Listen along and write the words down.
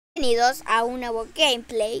bienvenidos a un nuevo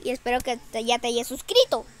gameplay y espero que ya te hayas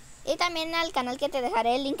suscrito. Y también al canal que te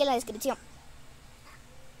dejaré el link en la descripción.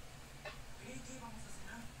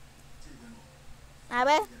 A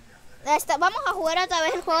ver, vamos a jugar otra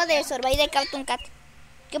vez el juego de Survive de Cartoon Cat.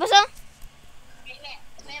 ¿Qué pasó? Me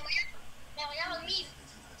voy a dormir.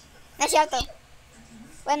 No es cierto.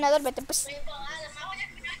 Bueno, duérmete pues. Además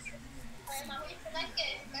voy a esperar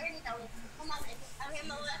que cargue mi tablet. No mames, a mí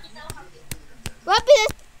me voy a quitar los amigos. Rápido.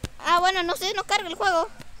 Ah, bueno, no sé, no carga el juego.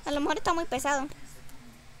 A lo mejor está muy pesado.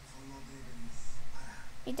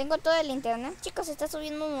 Y tengo todo el internet. Chicos, se está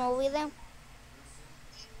subiendo un nuevo video.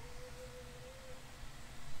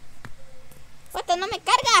 ¡Fuerte, no me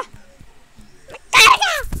carga! ¡Me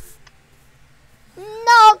carga!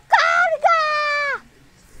 ¡No carga!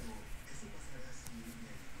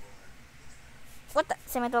 ¡Fuerte!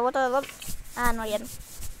 Se me trabó todo. Ah, no, ya no.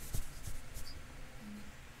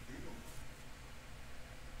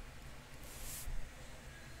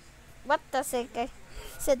 What, se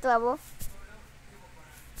trabó.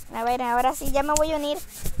 A ver, ahora sí, ya me voy a unir.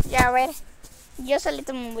 Ya, a ver. Yo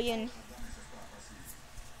solito me voy a unir.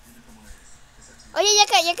 Oye, ya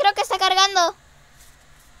creo que está cargando.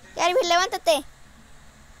 Jarvis, levántate.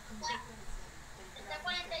 Está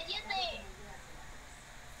 47.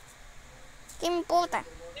 ¿Qué me importa?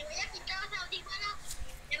 Me voy a quitar los audífonos.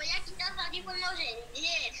 Me voy a quitar los audífonos en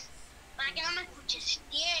 10. Para que no me escuches.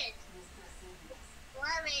 10.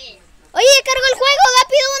 9. Oye, ya cargo el juego,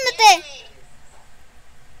 rápido, únete.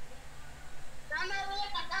 No me voy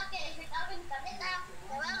a cantar que se cargue mi tableta.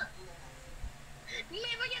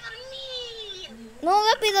 Me voy a dormir. No,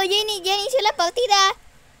 rápido, ya inició la partida.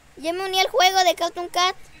 Ya me uní al juego de Cartoon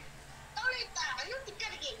Cat. Tableta, no te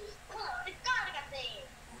cargues. Recárgate.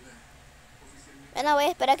 Bueno, voy a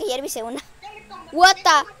esperar a que Jarvis se una. What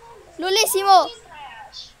the? ¡Lulísimo!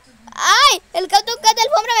 ¡Ay! El Cartoon Cat de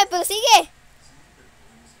alfombra me persigue.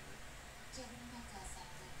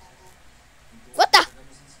 What the?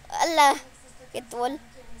 ¡Hala! ¡Qué troll!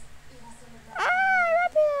 ¡Ah,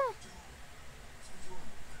 rápido!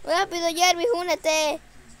 Rápido, Jarvis, únete.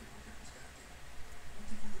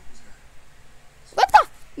 What the?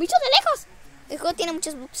 ¡Me hizo de lejos! El juego tiene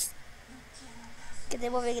muchos bugs que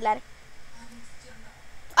debo arreglar.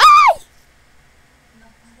 ¡Ay!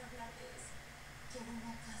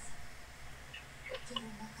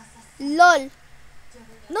 LOL.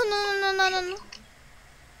 No.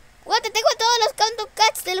 What, tengo todos los Cartoon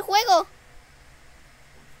Cats del juego.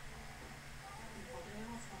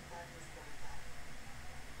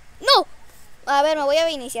 No. A ver, me voy a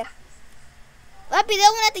iniciar. Rápido,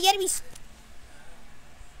 únete, Jarvis.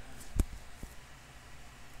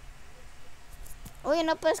 Oye,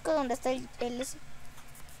 no pesco donde está el ese.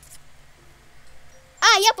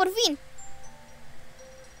 Ah, ya por fin.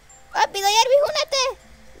 Rápido, Jarvis, únete.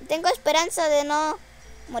 Tengo esperanza de no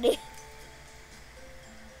morir.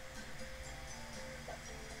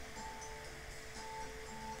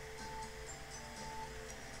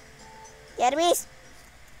 Jarvis.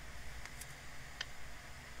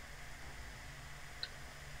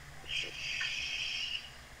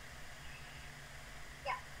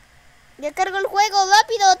 Ya cargo el juego,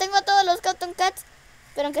 rápido. Tengo todos los Cartoon Cats.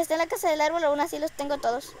 Pero aunque esté en la casa del árbol, aún así los tengo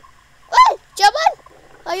todos. ¡Ay, chaval!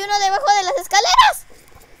 Hay uno debajo de las escaleras.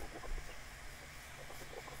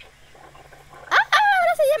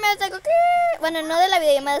 Ahora sí ya me tengo que... Bueno, no de la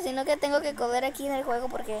videollamada, sino que tengo que correr aquí en el juego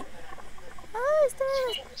porque... está...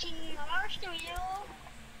 Si mi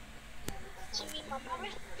mamá ve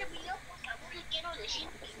este video, por favor le quiero decir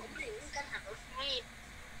el nombre de un cargador nuevo.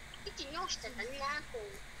 Y que no está tan naco.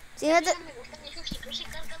 Si no te... Me gustan esos tipos de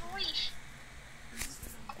cargadores.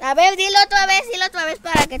 A ver, dilo otra vez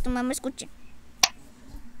para que tu mamá escuche.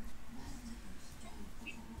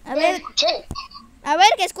 A ver,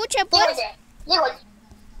 que escuche, pues. Digo,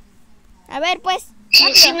 A ver, pues.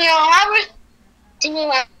 si mi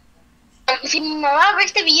mamá ve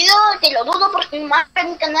este video, te lo dudo porque mi mamá ve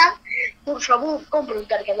mi canal. Por favor, compre un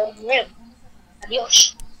cargador nuevo.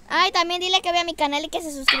 Adiós. Ay, también dile que vea mi canal y que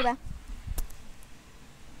se suscriba.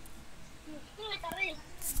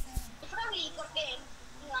 Porque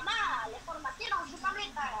mi mamá le formatearon su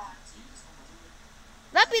tableta.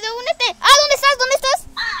 Rápido, únete. Ah, ¿dónde estás?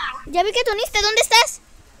 Ya vi que te uniste, ¿dónde estás?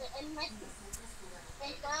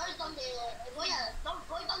 Estoy donde voy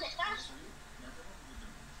donde estás.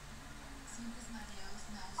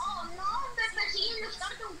 Oh no, me persiguen los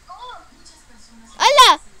Cartoon Cats.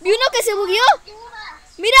 ¡Hala! Vi uno que se bugueó.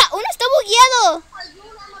 Mira, uno está bugueado.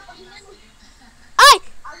 Ayúdame. ¡Ay!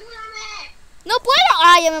 Ayúdame. ¡No puedo!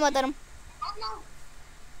 ¡Ah, ya me mataron! Oh no.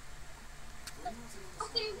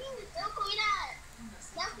 Tengo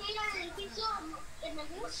que ir al edificio en el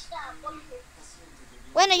bus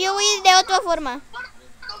Bueno, yo voy a ir de otra forma.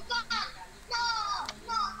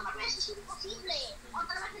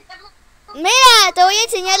 Mira, te voy a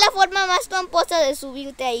enseñar la forma más tramposa de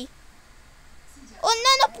subirte ahí. Oh,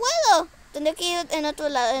 no, no puedo. Tendré que ir en otro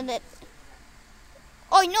lado.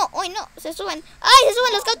 Hoy no, se suben. ¡Ay, se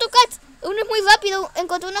suben los Cats! Uno es muy rápido.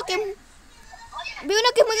 Encontré uno que... Vi uno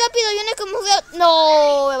que es muy rápido y uno que es muy rápido.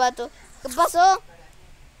 No, me mato. ¿Qué pasó?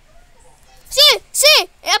 ¡Sí! ¡Sí!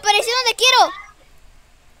 Apareció donde quiero.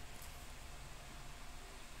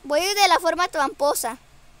 Voy a ir de la forma tramposa.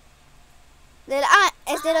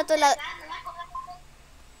 Es del otro lado.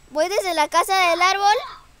 Voy desde la casa del árbol.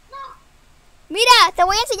 Mira, te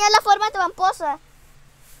voy a enseñar la forma tramposa.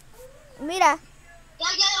 Mira. Ya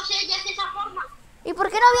sé esa forma. ¿Y por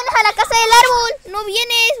qué no vienes a la casa del árbol? No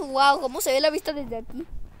vienes. Wow, cómo se ve la vista desde aquí.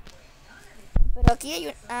 Pero aquí hay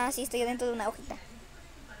un... Ah, sí, estoy dentro de una hojita.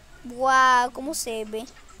 Wow, cómo se ve.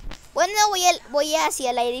 Bueno, voy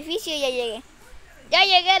hacia el edificio y ya llegué. Ya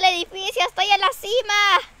llegué al edificio, estoy en la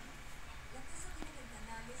cima.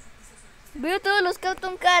 Veo todos los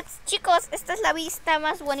Cartoon Cats. Chicos, esta es la vista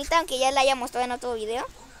más bonita, aunque ya la haya mostrado en otro video.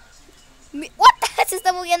 ¿What? Se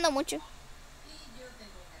está bugueando mucho.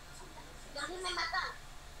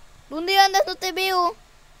 ¿Dónde andas? No te veo.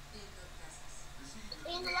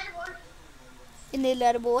 En el árbol. ¿En el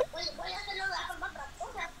árbol? Voy a hacerlo de la forma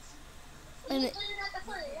tramposa. En Estoy en la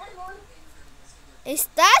casa del árbol.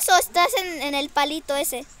 ¿Estás o estás en el palito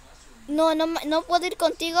ese? No puedo ir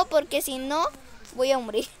contigo porque si no voy a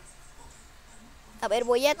morir. A ver,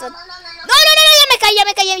 voy a... No, ya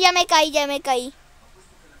me caí.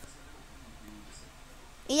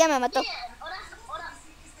 Y ya me mató. Ahora.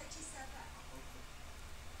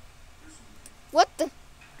 What the...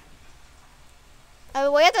 A ver,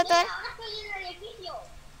 voy a tratar. Ahora estoy en el edificio.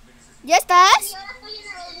 ¿Ya estás? Ahora estoy en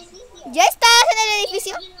el edificio. ¿Ya estás en el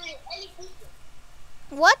edificio? Estoy en el edificio.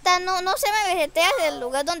 What the... No se me vegetea del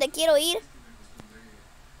lugar donde quiero ir.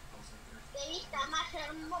 De vista más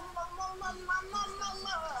hermosa.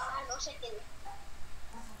 No sé qué.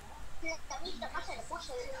 La vista más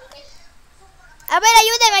hermosa del universo. A ver,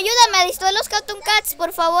 ayúdame a distraer los Cartoon Cats.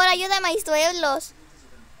 Por favor, ayúdame a distraerlos.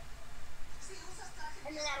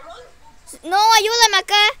 ¿En el árbol? No, ayúdame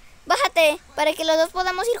acá. Bájate, para que los dos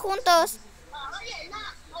podamos ir juntos. Oye,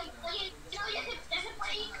 ya se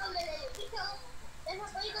puede ir con el edificio. Ya se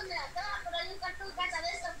puede ir con la entrada, pero hay un Cartoon Cat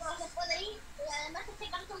adentro, pero se puede ir. Y además este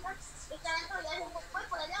Cartoon Cat que está adentro ya se fue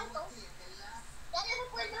por el auto. Ya se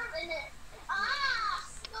puede entrar en el... ¡Ah!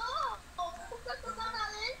 ¡No! ¡Un Cartoon Cat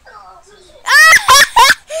adentro!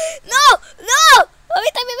 ¡No! ¡A mí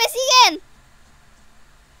también me siguen!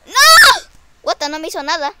 ¡No! What the... No me hizo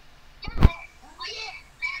nada. Oye,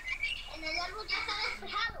 en el árbol ya está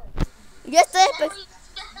despejado. Ya está Ya despejado.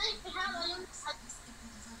 está despejado.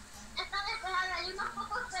 Ya está despejado. Hay unos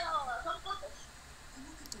pocos, pero son pocos.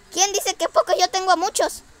 ¿Quién dice que pocos? Yo tengo a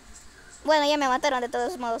muchos. Bueno, ya me mataron de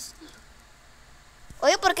todos modos.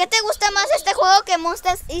 Oye, ¿por qué te gusta más este juego que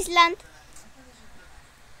Monsters Island?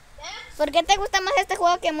 ¿Por qué te gusta más este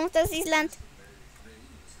juego que Monsters Island?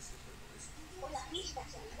 Por las vistas,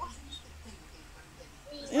 hermosas.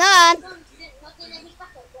 No, No tiene vistas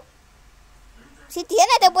hermosas. si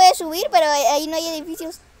tiene, te puedes subir, pero ahí no hay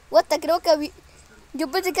edificios. What the... Creo que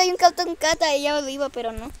yo pensé que hay un Cartoon Cat ahí arriba,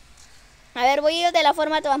 pero no. A ver, voy a ir de la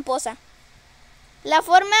forma tramposa. La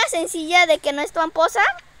forma sencilla de que no es tramposa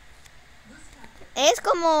es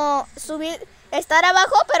como estar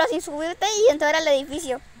abajo, pero sin subirte y entrar al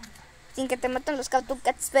edificio. Sin que te maten los Cartoon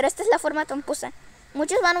Cats. Pero esta es la forma tramposa.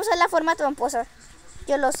 Muchos van a usar la forma tramposa.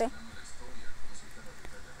 Yo lo sé.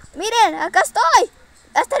 Miren, acá estoy.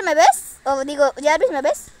 ¿Aster me ves? O digo, Jarvis, ¿me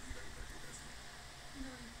ves?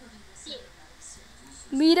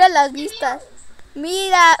 Mira las vistas.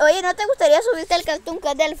 Mira, oye, ¿no te gustaría subirte al Cartoon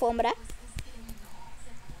Cat de alfombra?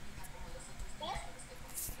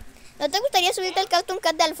 ¿No te gustaría subirte al Cartoon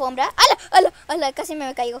Cat de alfombra? ¡Hala! Casi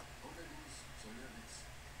me caigo.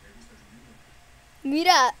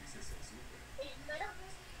 Mira.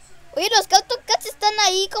 Oye, los Cartoon Cats están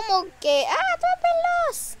ahí como que...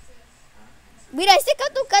 ¡Atrápenlos! Mira, este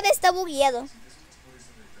Cartoon Cat está bugueado.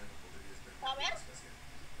 A ver.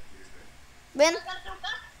 ¿Ven?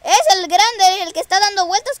 Es el grande, el que está dando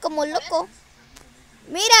vueltas como loco.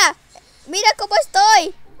 Mira cómo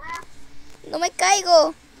estoy. No me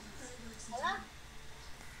caigo.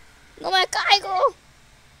 No me caigo.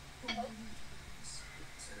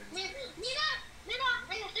 Mira,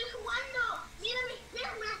 me lo estoy jugando. Mira, me lo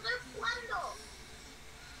estoy jugando.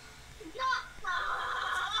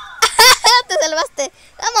 Te salvaste.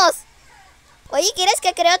 Vamos. Oye, ¿quieres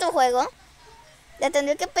que cree otro juego? Le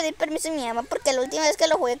tendría que pedir permiso a mi mamá porque la última vez que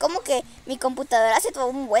lo jugué como que mi computadora se tuvo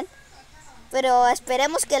un buen. Pero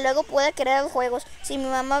esperemos que luego pueda crear juegos. Si mi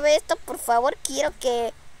mamá ve esto, por favor, quiero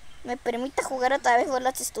que me permita jugar otra vez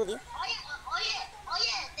Borderlands Studio.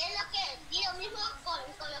 Oye, es lo que di lo mismo con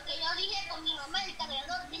lo que yo dije con mi mamá, el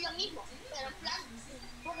cargador, di lo mismo. Pero en plan,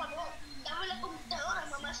 por favor, dame la computadora,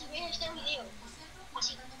 mamá, si ves este video.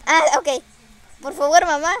 Así. Ah, ok. Por favor,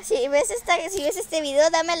 mamá, si ves este video,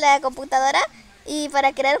 dame la computadora y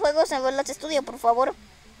para crear juegos en Borderlands Studio, por favor.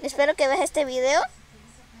 Espero que veas este video.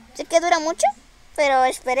 Sé que dura mucho, pero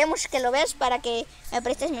esperemos que lo veas para que me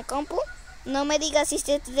prestes mi compu. No me digas si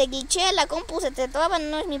te glitchea la compu, se te traba,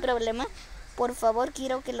 no es mi problema. Por favor,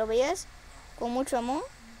 quiero que lo veas con mucho amor.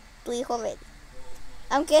 Tu hijo Red.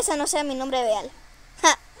 Aunque ese no sea mi nombre real.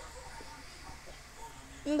 ¡Ja!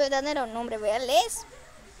 Mi verdadero nombre real es...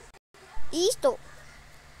 Listo.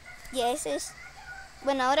 Y ese es...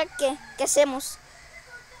 Bueno, ¿ahora qué? ¿Qué hacemos?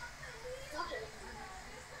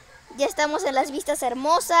 Ya estamos en las vistas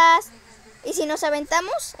hermosas. ¿Y si nos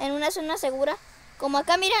aventamos en una zona segura? Como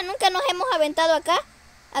acá, mira, nunca nos hemos aventado acá.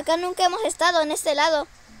 Acá nunca hemos estado en este lado.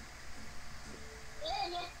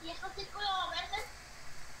 ¿Y el círculo verde?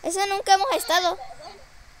 Ese nunca hemos estado.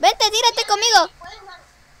 Vente, tírate conmigo.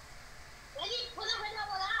 ¿Puedo ver la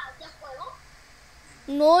bola de fuego?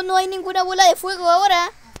 No, no hay ninguna bola de fuego ahora.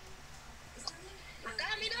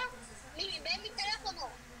 Acá, mira, ve mi teléfono.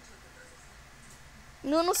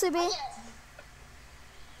 No, no se ve.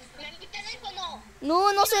 Ve mi teléfono.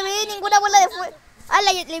 No, no se ve ninguna bola de fuego. Ah,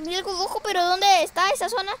 le vi el ojo, pero ¿dónde está esa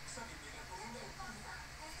zona?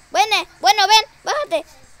 Bueno, ven, bájate.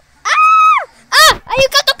 ¡Ah! ¡Ah! ¡Hay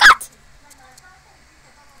un cat!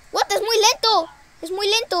 What? Es muy lento. Es muy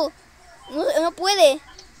lento. No puede.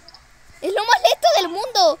 Es lo más lento del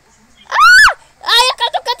mundo. ¡Ah! ¡Ay,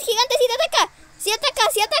 el cat gigante! ¡Sí te ataca! ¡Sí ataca!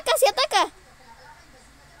 ¡Sí ataca! ¡Sí ataca!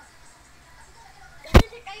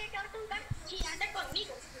 Se cae el cartón gigante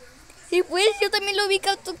conmigo. Sí, pues, yo también lo vi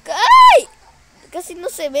cat. ¡Ay! Casi no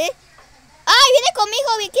se ve. ¡Ay, viene conmigo!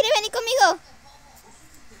 ¿Quiere venir conmigo?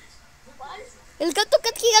 ¿Cuál? El cat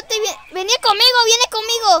gigante viene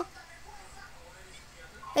conmigo.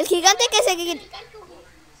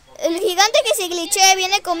 El gigante que se glitchea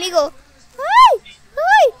viene conmigo. ¡Ay!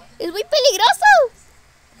 ¡Ay! ¡Es muy peligroso!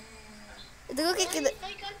 Tengo que...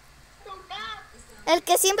 El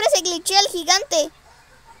que siempre se glitchea, el gigante.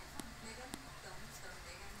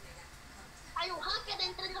 Hay un hacker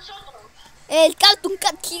entre nosotros. El Cartoon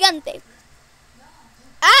Cat gigante.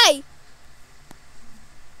 ¡Ay!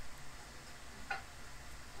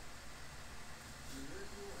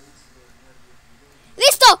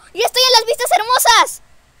 ¡Listo! ¡Ya estoy en las vistas hermosas!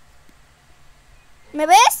 ¿Me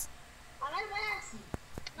ves? A ver, ves.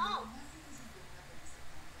 No.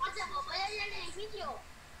 Voy a ir al edificio.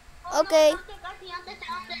 Ok. No, gigante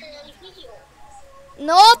está antes del edificio.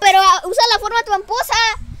 No, pero usa la forma tramposa.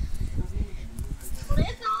 Por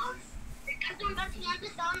eso, el cartón gigante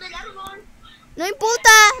está donde el árbol. No importa,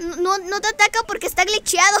 no te ataca porque está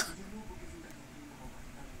glitcheado.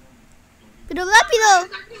 Pero rápido.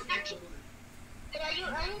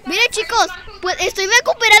 Miren, chicos, pues estoy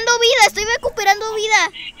recuperando vida.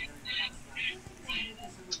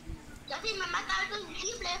 Ya si me mata algo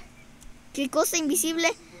invisible. ¿Qué cosa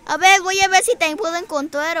invisible? A ver, voy a ver si también puedo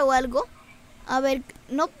encontrar o algo. A ver,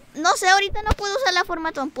 no sé, ahorita no puedo usar la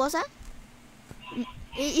forma tramposa.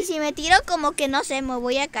 Y si me tiro como que no sé, me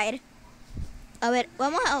voy a caer. A ver,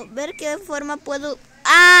 vamos a ver qué forma puedo...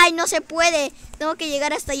 ¡Ay, no se puede! Tengo que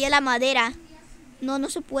llegar hasta allá la madera. No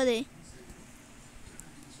se puede.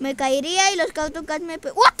 Me caería y los Cartoon Cats me...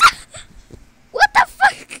 What the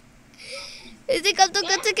fuck? Este Cartoon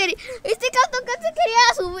Cat se quería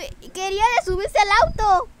subir, quería subirse al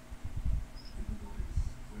auto.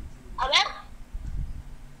 A ver.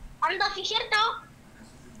 Anda, sí, cierto.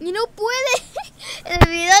 Y no puede. El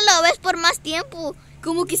video lo ves por más tiempo.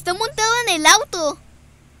 Como que está montado en el auto.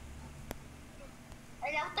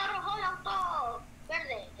 El auto rojo, el auto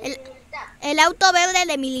verde. Militar. El auto verde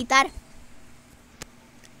de militar.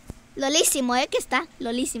 Lolísimo, que está.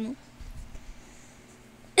 Lolísimo.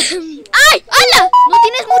 ¡Ay! ¡Hala! ¡No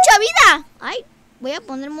tienes mucha vida! ¡Ay! Voy a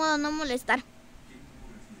poner modo no molestar.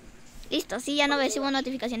 Listo, así ya no recibo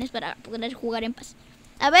notificaciones para poder jugar en paz.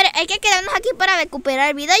 A ver, hay que quedarnos aquí para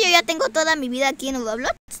recuperar vida. Yo ya tengo toda mi vida aquí en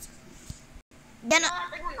Roblox. Ya no...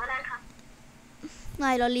 Tengo naranja.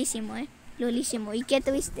 Ay, lolísimo, lolísimo. ¿Y qué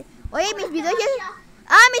tuviste? Oye, mis videos ya...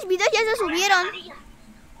 Ah, mis videos ya se subieron.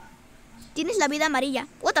 Tienes la vida amarilla.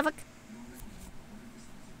 What the fuck.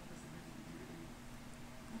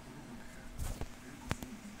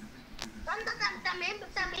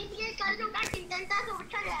 También vi el Cartoon Cat intenta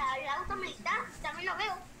subirse al auto militar, también lo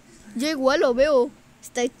veo. Yo igual lo veo.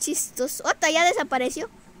 Está chistoso. Ota, ya desapareció.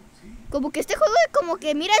 Como que este juego, como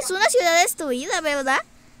que, mira, es una ciudad destruida, ¿verdad?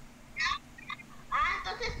 Ah,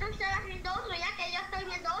 entonces tú estás viendo otro, ya que yo estoy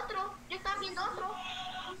viendo otro. Yo estaba viendo otro.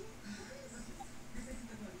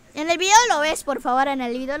 En el video lo ves, por favor, en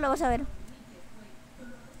el video lo vas a ver.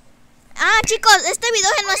 Ah, chicos, este video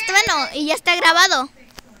es no estreno y ya está grabado.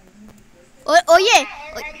 Oye,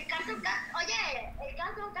 El Cartoon Cat, oye, el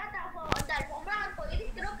Cartoon Cat de alfombra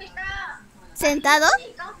arcoíris creo que está... ¿sentado?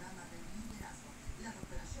 Sí, ¿no?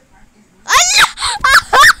 ¡Ay, no!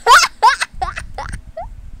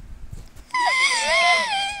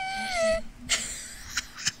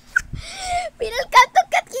 Mira el Cartoon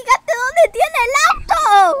Cat gigante, ¿dónde tiene el auto?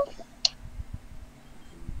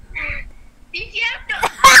 Sí, cierto.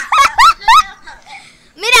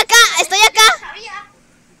 Mira acá, estoy acá. Sabía.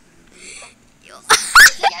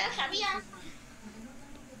 Ya lo sabía.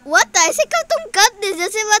 What? Ese Cartoon Cat desde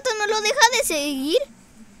hace rato no lo deja de seguir.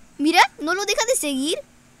 Mira, no lo deja de seguir.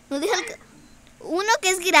 No deja uno que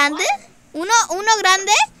es grande. Uno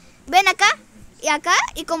grande. Ven acá y acá.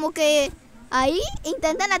 Y como que ahí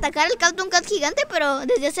intentan atacar al Cartoon Cat gigante, pero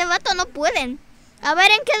desde hace rato no pueden. A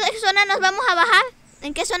ver, ¿en qué zona nos vamos a bajar?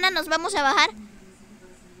 ¿En qué zona nos vamos a bajar?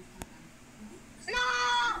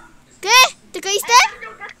 ¡No! ¿Qué? ¿Te caíste?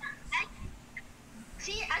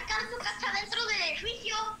 Sí, hay Cartoon Cat dentro del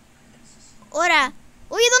edificio. Ahora.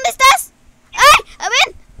 Oye, ¿dónde estás? ¡Ay! A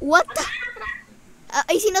ver. What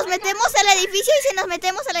the... ¿Y si nos metemos al edificio? ¿Y si nos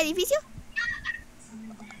metemos al edificio?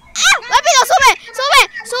 ¡Ah! ¡Rápido!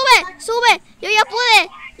 ¡Sube! Yo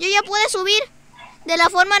ya pude subir de la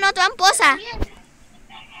forma no tramposa.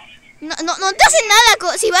 No te hacen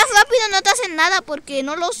nada. Si vas rápido no te hacen nada porque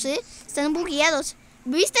no lo sé. Están bugueados.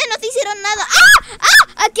 ¿Viste? No te hicieron nada.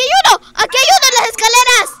 ¡Ah! ¡Aquí hay uno en las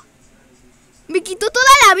escaleras! Me quitó toda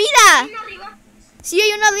la vida. Sí,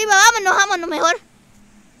 hay uno arriba. Vámonos mejor.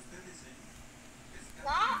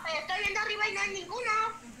 No, pero estoy viendo arriba y no hay ninguno.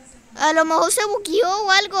 A lo mejor se bugueó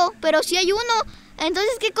o algo, pero sí hay uno.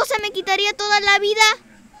 Entonces, ¿qué cosa me quitaría toda la vida?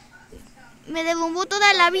 Me derrumbó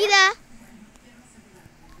toda la vida.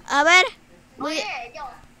 A ver. Oye, yo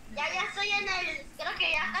ya estoy en el... Creo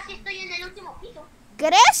que ya casi estoy en el último piso.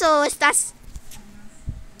 ¿Crees o estás?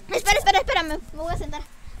 Espera, me voy a sentar.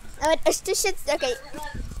 A ver, ok.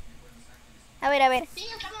 A ver. Sí,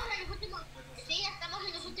 estamos en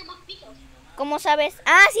los últimos pisos. ¿Cómo sabes?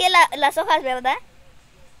 Ah, sí, las hojas, ¿verdad?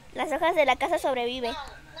 Las hojas de la casa sobrevive.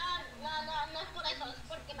 No es por eso, es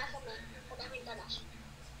porque más o menos, por las ventanas.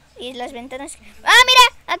 Y las ventanas... ¡Ah, mira!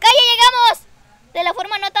 ¡Acá ya llegamos! De la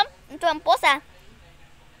forma no tan tramposa.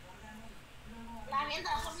 La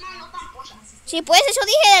forma no tramposa. Sí, pues eso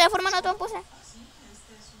dije, de la forma no tramposa.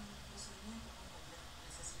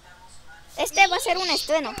 Este va a ser un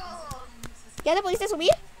estreno. ¿Ya te pudiste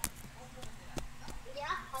subir?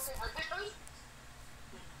 Ya, acá estoy.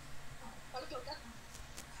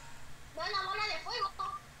 Veo la bola de fuego.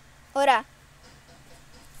 Ahora.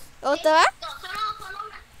 ¿Otra?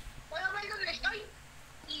 Solo ver dónde estoy.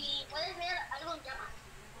 Y puedes ver algo en llamas.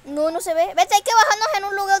 No se ve. Vete, hay que bajarnos en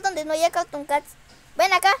un lugar donde no haya Cartoon Cats.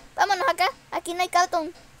 Ven acá, vámonos acá. Aquí no hay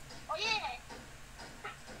Cartoon. Oye.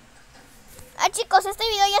 Ah, chicos, este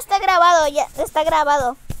video ya está grabado.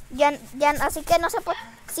 Ya, así que no se puede...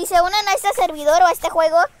 Si se unen a este servidor o a este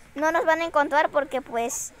juego, no nos van a encontrar porque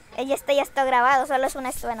pues ya está grabado. Solo es un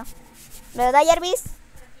estreno. ¿Verdad, Jarvis?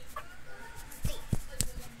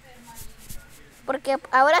 Porque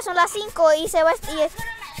ahora son las 5 y se va... Espérame,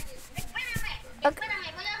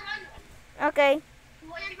 voy al baño. Ok.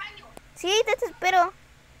 Voy al baño. Sí, te espero.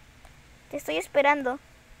 Te estoy esperando.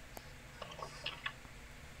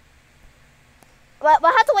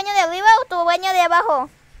 ¿Baja tu baño de arriba o tu baño de abajo?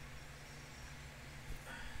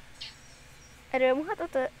 A ver, vamos a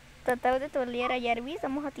tratar de trolear a Jarvis.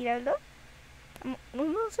 Vamos a tirarlo.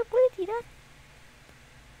 No se puede tirar.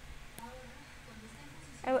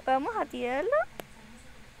 Vamos a tirarlo.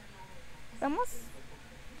 Vamos.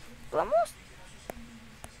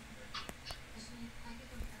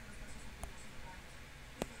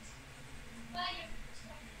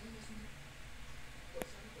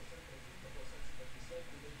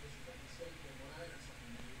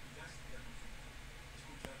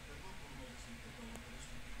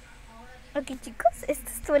 Ok, chicos, esto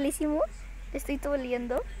es duelísimo. Estoy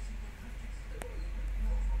troleando.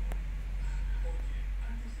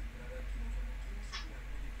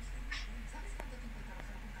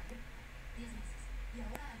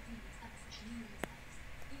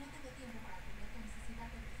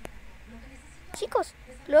 Chicos,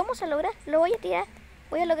 lo vamos a lograr. Lo voy a tirar.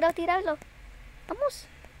 Voy a lograr tirarlo. Vamos.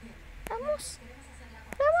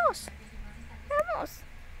 Vamos. Vamos.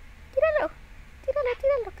 Tíralo. Tíralo,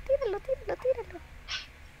 tíralo, tíralo, tíralo, tíralo.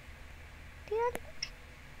 Tíralo.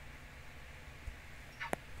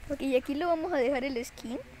 Ok, y aquí lo vamos a dejar el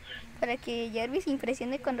skin para que Jarvis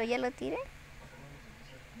impresione cuando ya lo tire.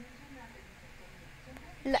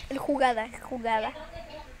 Jugada.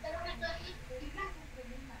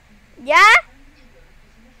 ¿Ya?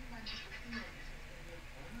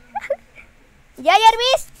 ¿Ya,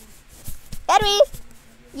 Jarvis? ¿Jarvis?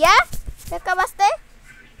 ¿Ya? ¿Te acabaste?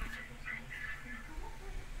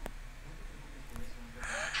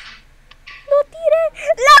 ¡Lo tiré!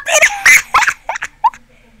 ¡Lo tiré!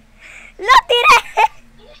 ¡Lo tiré!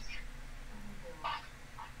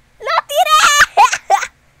 ¡Lo tiré!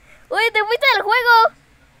 Oye, te fuiste del juego.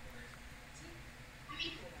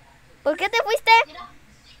 ¿Por qué te fuiste?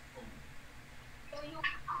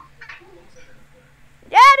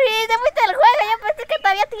 Jarvis, te fuiste del juego. Yo pensé que te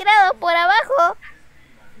había tirado por abajo.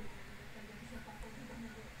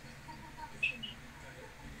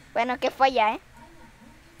 Bueno, que falla,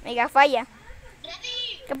 Mega falla.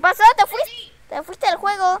 ¿Qué pasó? Te fuiste del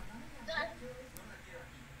juego.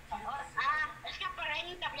 Es que apagué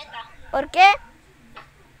mi tableta. ¿Por qué?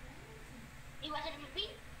 ¿Iba a hacer pipí?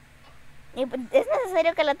 ¿Es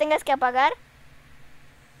necesario que la tengas que apagar?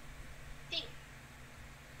 Sí.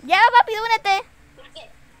 Ya, rápido, únete. ¿Por qué?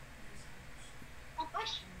 Ah,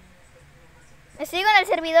 pues. Me sigo en el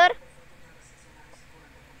servidor.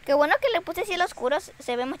 Qué bueno que le puse cielo oscuro,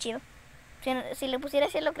 se ve más chido. Si le pusiera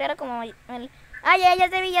cielo claro como el... Ah, ya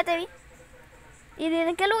te vi. ¿Y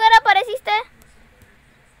de qué lugar apareciste?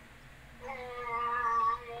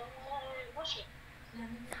 No sé.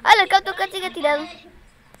 Ah, el gato acá sigue tirado. Estoy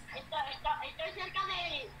cerca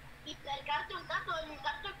del Cartoon Gato, el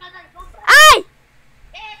Cartoon Gato de compra. ¡Ay!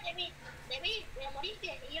 Te vi, me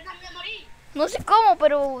moriste y yo también morí. No sé cómo,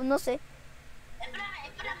 pero no sé.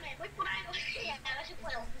 Espérame, voy por algo. A ver si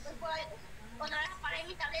puedo, voy por algo. Otra vez apagué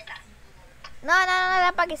mi tableta. No, la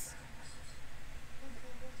apagues.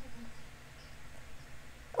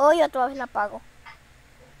 Yo otra vez la apago.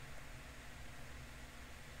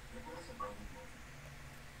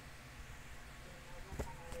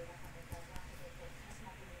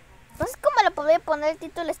 No sé cómo le podría poner el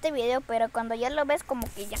título a este video, pero cuando ya lo ves como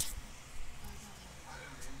que ya.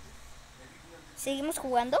 ¿Seguimos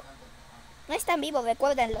jugando? No está en vivo,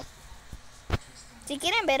 recuérdenlo. Si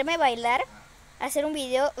quieren verme bailar, hacer un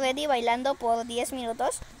video ready bailando por 10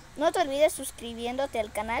 minutos, no te olvides suscribiéndote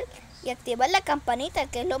al canal y activar la campanita,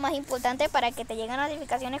 que es lo más importante para que te lleguen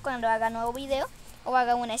notificaciones cuando haga nuevo video o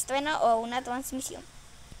haga un estreno o una transmisión.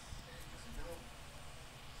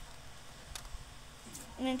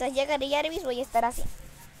 Mientras llegue Jarvis voy a estar así.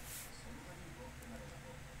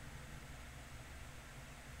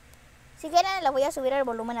 Si quieren le voy a subir el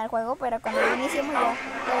volumen al juego, pero cuando lo iniciemos ya lo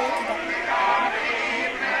voy a quitar.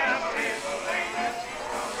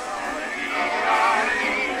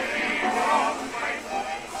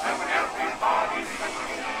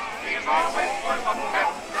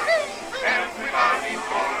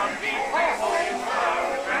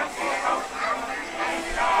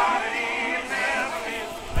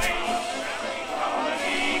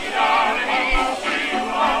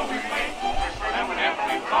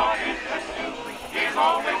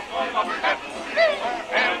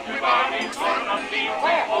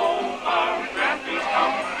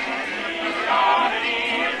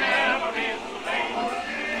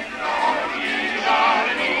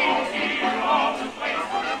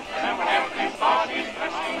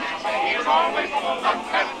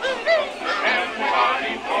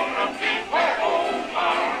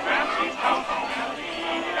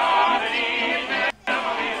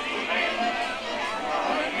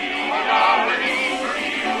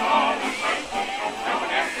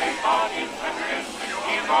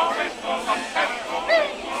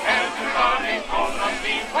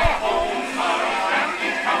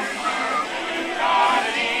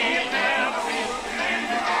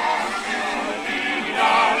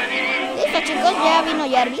 Chicos, ya vino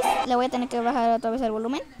Jarvis. Le voy a tener que bajar otra vez el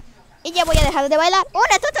volumen. Y ya voy a dejar de bailar.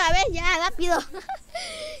 ¡Una otra vez! Ya, rápido.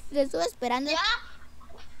 Lo estuve esperando.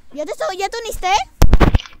 ¿Ya te uniste?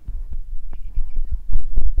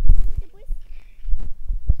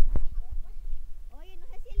 Oye, no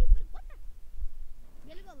sé si el hipercota.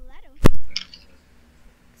 Ya algo raro.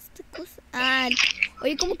 Esta cosa. Ah,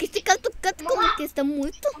 oye, como que este gato como que está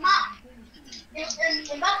muerto.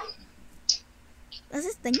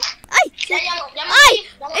 ¿Haces daño? ¡Ay! ¡Ay!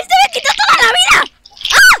 ¡Este me quitó toda la vida!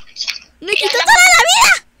 ¡Ah! ¡Me quitó toda la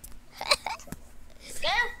vida!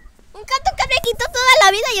 ¿Qué? Un gato me quitó toda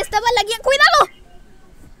la vida y estaba en la guía. ¡Cuídalo!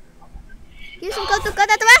 ¿Tienes un gato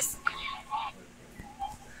atrás?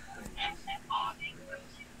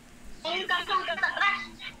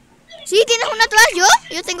 Sí, ¿tienes una atrás?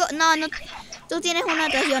 Yo tengo... No, no. Tú tienes una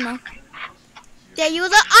atrás, yo no. Te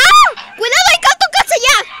ayudo. ¡Ah! ¡Cuidado! ¡Hay Cartoon Cats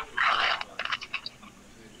allá!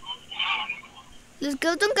 Los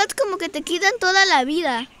Cartoon Cats como que te quitan toda la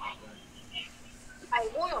vida.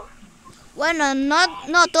 Algunos. Bueno,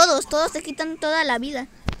 no todos. Todos te quitan toda la vida.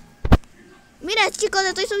 Mira, chicos,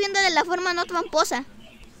 estoy subiendo de la forma no tramposa.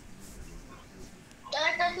 Yo le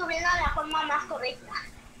estoy subiendo de la forma más correcta.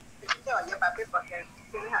 Oye, papi, porque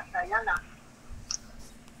tienes hasta allá la...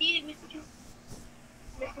 Sí, me escucho.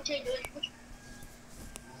 Me escucho, yo escucho.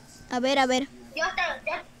 A ver. Yo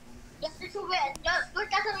estoy subiendo, tú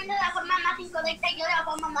estás subiendo de la forma más incorrecta y yo de la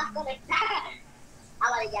forma más correcta.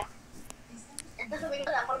 Vale, ya. Estoy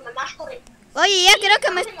subiendo de la forma más correcta. Oye, ya creo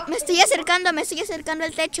que me estoy acercando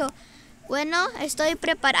al techo. Bueno, estoy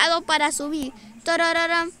preparado para subir.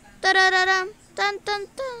 Tarararam, tarararam, tan, tan,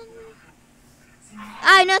 tan.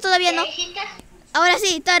 Ay, no, todavía no. ¿Qué dijiste? Ahora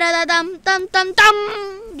sí, tarararam, tan, tan, tan.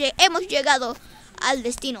 Hemos llegado al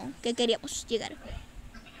destino que queríamos llegar.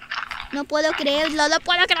 No puedo creerlo,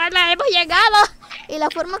 hemos llegado. Y la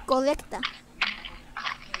forma correcta.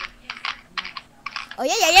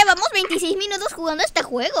 Oye, ya llevamos 26 minutos jugando este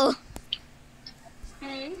juego.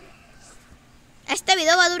 Este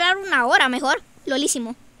video va a durar 1 hora, mejor.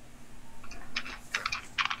 Lolísimo.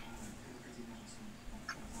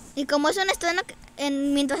 Y como es un estreno,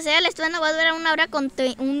 mientras sea el estreno va a durar 1 hora con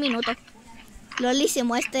 1 minuto.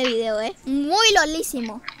 Lolísimo este video, muy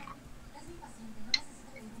lolísimo.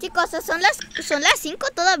 Chicos, son las 5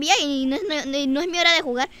 todavía y no es mi hora de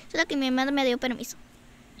jugar. Solo que mi mamá me dio permiso.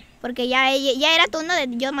 Porque ya era turno de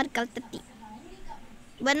yo marcarte a ti.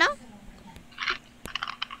 Bueno.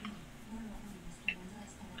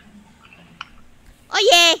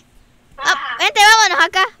 Oye. Vente, vámonos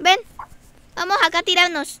acá. Ven. Vamos acá a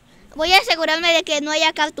tirarnos. Voy a asegurarme de que no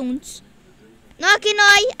haya cartoons. No, aquí no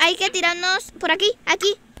hay. Hay que tirarnos por aquí.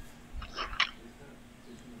 Aquí.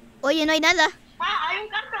 Oye, no hay nada. Hay un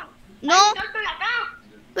cartón. No. Hay un cartón acá.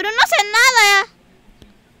 Pero no sé nada.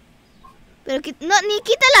 Pero que no, ni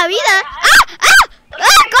quita la vida. ¡Ah!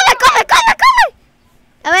 ¡Corre!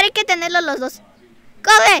 A ver, hay que tenerlos los dos.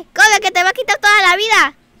 ¡Corre! Que te va a quitar toda la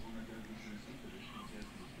vida.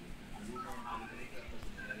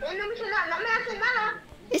 No me hace nada.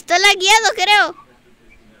 Está lagueado, creo.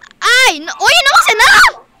 ¡Ay! No. ¡Oye, no me hace nada!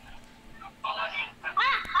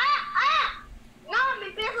 No, me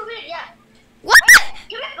empieza a subir ya. ¿What?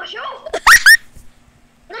 ¿Qué me cogió?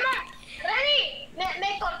 No, Freddy,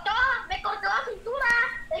 me cortó la cintura.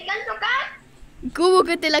 El Cartoon Cat. ¿Cómo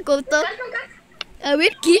que te la cortó? El Cartoon Cat. A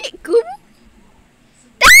ver, ¿qué? ¿Cómo?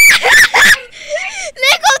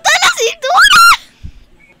 ¡Le cortó la cintura!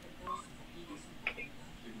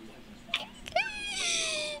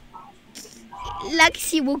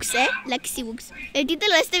 Laxibooks. El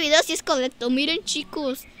título de este video sí es correcto. Miren,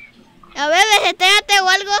 chicos. A ver, resetéate o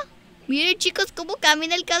algo. Miren, chicos, cómo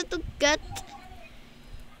camina el Cartoon Cat.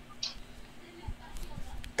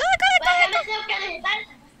 ¡Corre!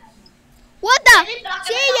 What the?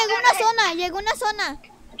 Sí, llegó una zona.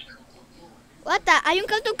 What the? Hay un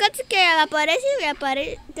Cartoon Cat que aparece y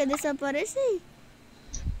que desaparece.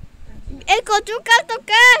 El Cartoon Cat.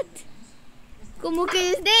 Como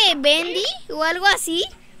que es de Bendy o algo así.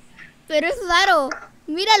 Pero es raro.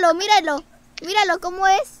 Míralo. Míralo cómo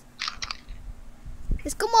es.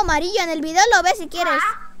 Es como amarillo. En el video lo ves si quieres.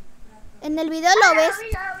 En el video lo ves.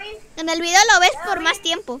 En el video lo ves por más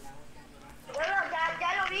tiempo.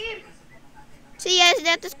 Ya lo vi. Sí,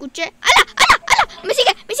 ya te escuché. ¡Hala! Me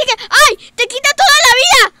sigue. ¡Ay! ¡Te quita toda la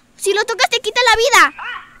vida! Si lo tocas te quita la vida.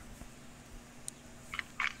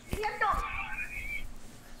 Cierto.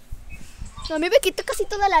 A mí me quita casi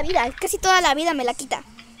toda la vida. Casi toda la vida me la quita.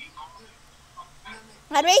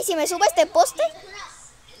 A ver, ¿y si me subo a este poste? Es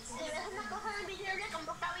una cosa invisible con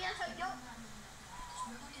poca vida soy yo.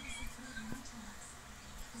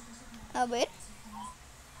 A ver.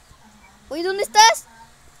 Uy, ¿dónde estás?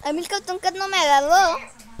 A mí el Cartoon Cat no me agarró.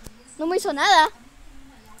 No me hizo nada.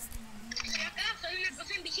 Estoy acá, soy una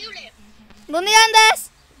cosa invisible. ¿Dónde andas?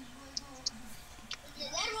 En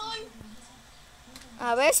el árbol.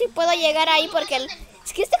 A ver si puedo llegar ahí porque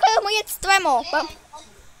es que este juego es muy extremo. Soy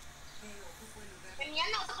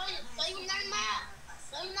un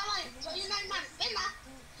alma en pena,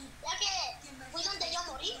 ya que fui donde yo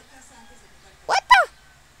morí. What the?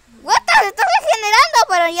 Te estás regenerando,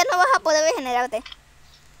 pero ya no vas a poder regenerarte.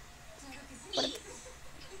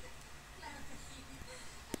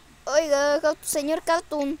 Oiga, señor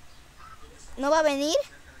Cartoon, ¿no va a venir?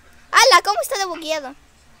 ¡Hala! ¿Cómo está de bugueado?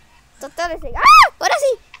 ¡Ah! Ahora sí.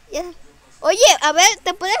 Ya. Oye, a ver,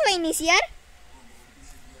 ¿te puedes reiniciar?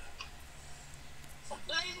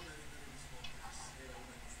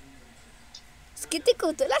 qué te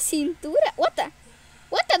cortó la cintura? What the?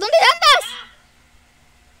 ¿Dónde andas?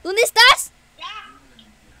 ¿Dónde estás?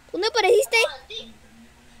 ¿Dónde apareciste?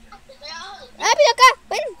 Rápido acá,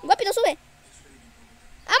 ven, rápido, sube.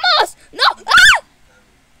 ¡Vamos! ¡No! ¡Ah!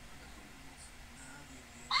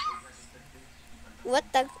 What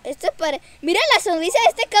the... Esto es para... Mira la sonrisa de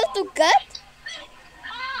este Cartoon Cat.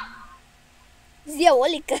 Es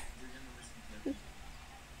diabólica.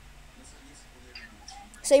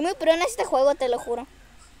 Soy muy pro en este juego, te lo juro.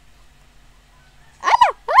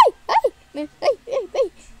 ¡Hala! ¡Ay! ¡Ay! ¡Ay! ¡Ay!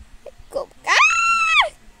 ¡Ay! ¡Ah!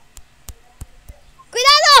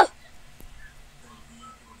 ¡Cuidado!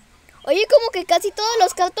 Oye, como que casi todos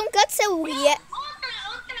los Cartoon Cats se buguean.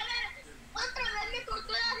 Otra vez me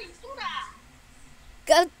cortó la cintura.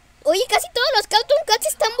 Oye, casi todos los Cartoon Cats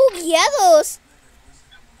están bugueados.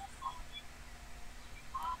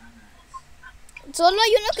 Solo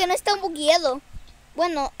hay uno que no está bugueado.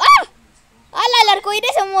 Bueno, ¡ah! ¡Hala! El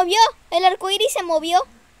arcoíris se movió. El arcoíris se movió.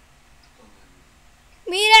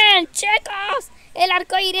 Miren, chicos. El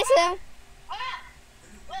arcoíris se...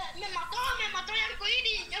 Me mató el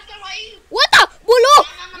arcoíris. Yo estaba ahí. ¡What the!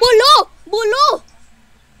 ¡Voló!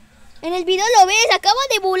 En el video lo ves, acaba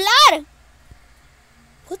de volar.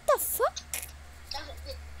 What the fuck?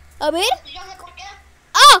 A ver. Yo sé por qué.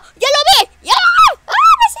 ¡Ah! ¡Ya lo vi! ¡Ya! ¡Ah!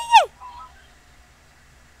 ¡Me sigue!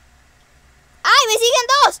 ¡Ay! Me siguen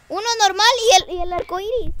dos. Uno normal y el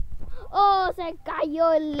arcoíris. ¡Oh! Se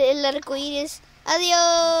cayó el arcoíris.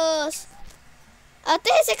 ¡Adiós!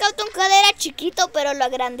 Antes ese Cartoon Cat era chiquito, pero lo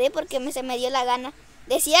agrandé porque se me dio la gana.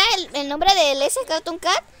 Decía el nombre de ese Cartoon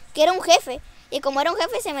Cat que era un jefe. Y como era un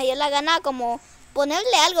jefe, se me dio la gana como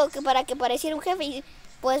ponerle algo para que pareciera un jefe. Y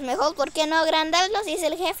pues mejor, ¿por qué no agrandarlo si es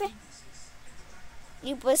el jefe?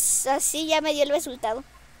 Y pues así ya me dio el resultado.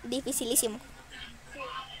 Dificilísimo.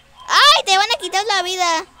 ¡Ay! Te van a quitar la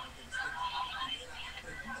vida.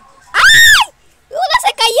 ¡Ay! ¡Uno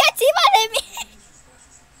se cayó encima de mí!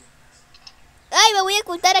 ¡Ay! Me voy a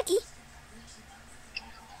ocultar aquí.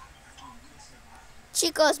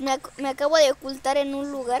 Chicos, me acabo de ocultar en un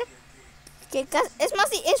lugar que es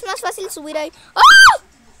más fácil subir ahí. ¡Oh!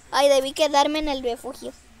 Ay, debí quedarme en el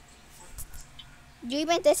refugio. Yo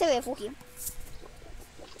inventé ese refugio.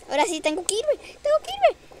 Ahora sí, tengo que irme.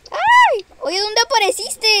 ¡Ay! Oye, ¿dónde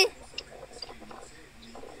apareciste?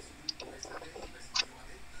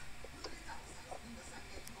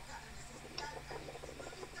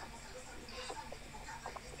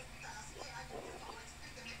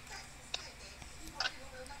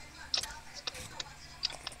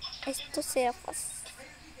 Esto sea fácil.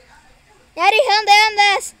 Yari, ¿dónde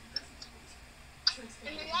andas?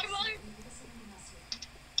 En el árbol.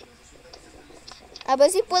 A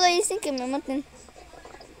ver si puedo ir sin que me maten.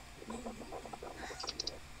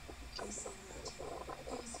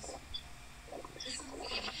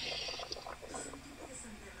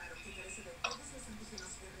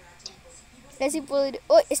 A ver si puedo ir.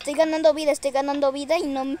 Oh, estoy ganando vida y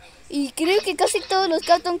no. Y creo que casi todos los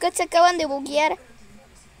Cartoon Cats se acaban de buguear.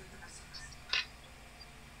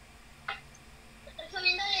 Estoy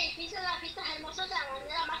subiendo el edificio de las vistas hermosas de la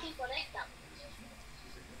manera más incorrecta.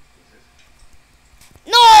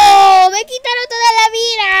 ¡No! ¡Me quitaron toda la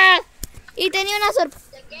vida! Y tenía una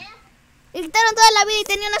sorpresa. ¿De qué? Me quitaron toda la vida y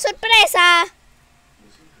tenía una sorpresa.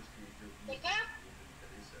 ¿De qué?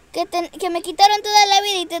 Que me quitaron toda la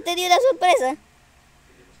vida y te dio la sorpresa.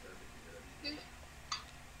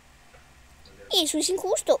 Y eso es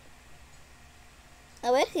injusto.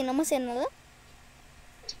 A ver si no me hace nada.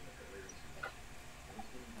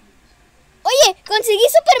 Oye, conseguí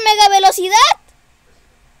super mega velocidad.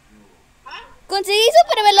 Conseguí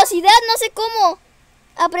super velocidad, no sé cómo.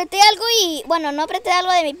 Apreté algo y... Bueno, no apreté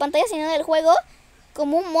algo de mi pantalla, sino del juego.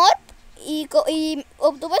 Como un morp. Y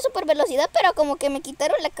obtuve super velocidad, pero como que me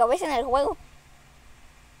quitaron la cabeza en el juego.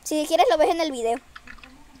 Si quieres lo ves en el video.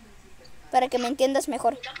 Para que me entiendas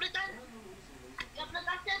mejor. ¿Qué apretaste?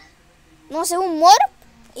 No sé, un morp.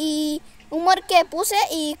 Y un morp que puse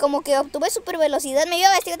y como que obtuve super velocidad. Me iba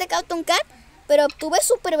a vestir de Cartoon Cat, pero obtuve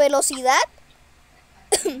super velocidad.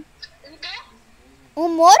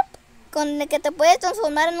 Un morp con el que te puedes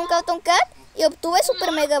transformar en un Cartoon Cat. Y obtuve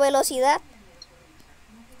super mega velocidad.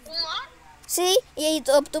 Sí, y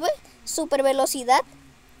obtuve super velocidad.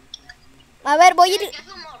 A ver, voy a ir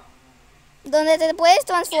donde te puedes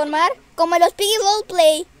transformar, como en los Piggy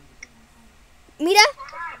Roleplay. Mira,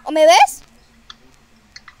 ¿o me ves?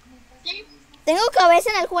 Sí. ¿Tengo cabeza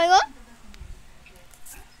en el juego?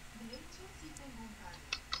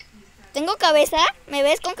 ¿Tengo cabeza? ¿Me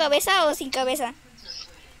ves con cabeza o sin cabeza?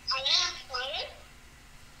 A ver.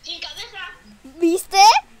 Sin cabeza. ¿Viste?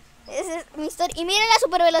 Esa es mi historia. Y miren la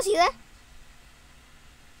super velocidad.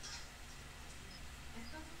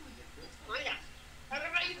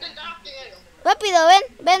 Rápido,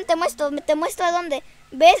 ven, te muestro a dónde.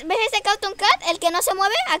 ¿Ves ese Cartoon Cat? El que no se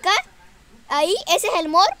mueve, acá. Ahí, ese es el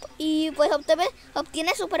Morp. Y pues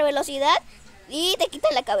obtienes super velocidad y te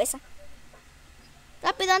quita la cabeza.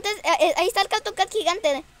 Rápido, antes, ahí está el Cartoon Cat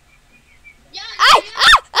gigante. Ya, ¡Ay! ya.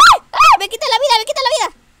 ¡Ah! ¡Ah! ¡Ah! ¡Me quita la vida! ¡Me quita la vida!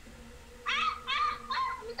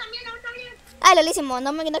 A mí también. ¡Ay, lolísimo!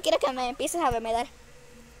 No quiero que me empieces a remedar.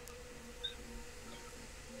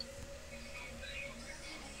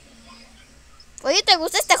 Oye, ¿te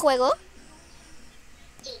gusta este juego?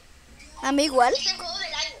 Sí. A mí igual. Es el juego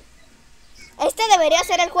del año. Este debería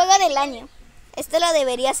ser el juego del año. Este lo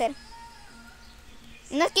debería ser.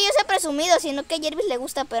 No es que yo sea presumido, sino que a Jarvis le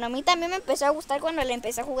gusta, pero a mí también me empezó a gustar cuando le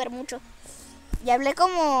empecé a jugar mucho. Y hablé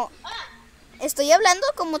como... Estoy hablando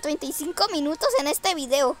como 35 minutos en este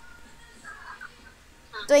video.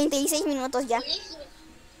 36 minutos ya.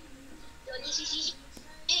 Buenísimo.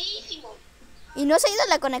 Y no se ha ido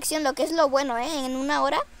la conexión, lo que es lo bueno, ¿eh? En 1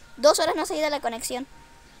 hora, 2 horas no se ha ido la conexión.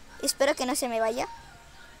 Espero que no se me vaya.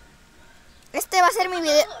 Este va a ser mi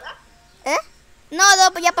video. ¿Eh? No,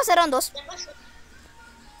 pues ya pasaron 2.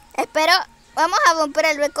 Espero, vamos a romper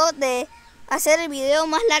el récord de hacer el video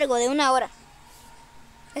más largo de 1 hora.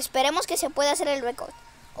 Esperemos que se pueda hacer el récord.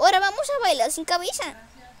 Ahora vamos a bailar sin cabeza.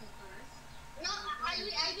 No, hay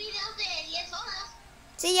videos de 10 horas.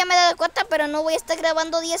 Sí, ya me he dado cuenta, pero no voy a estar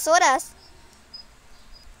grabando 10 horas.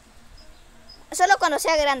 Solo cuando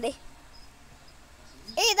sea grande.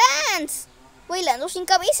 ¡Hey, dance! Bailando sin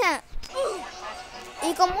cabeza.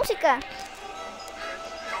 Y con música.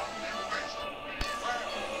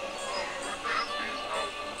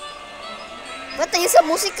 ¿Cuánta y esa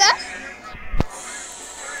música?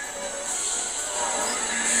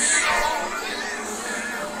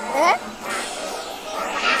 ¿Eh?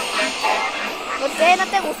 ¿Por qué no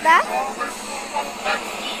te gusta?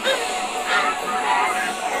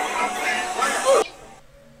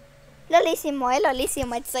 Lolísimo,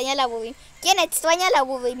 extraña el aburrimiento. ¿Quién extraña el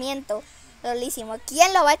aburrimiento? Lolísimo,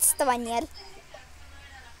 ¿quién lo va a extrañar?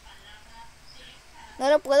 No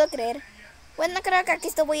lo puedo creer. Bueno, creo que aquí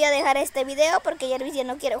voy a dejar este video porque Jarvis ya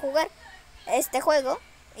no quiere jugar este juego.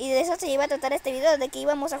 Y de eso se iba a tratar este video, de que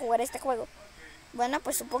íbamos a jugar este juego. Bueno,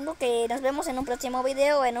 pues supongo que nos vemos en un próximo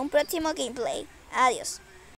video o en un próximo gameplay. Adiós.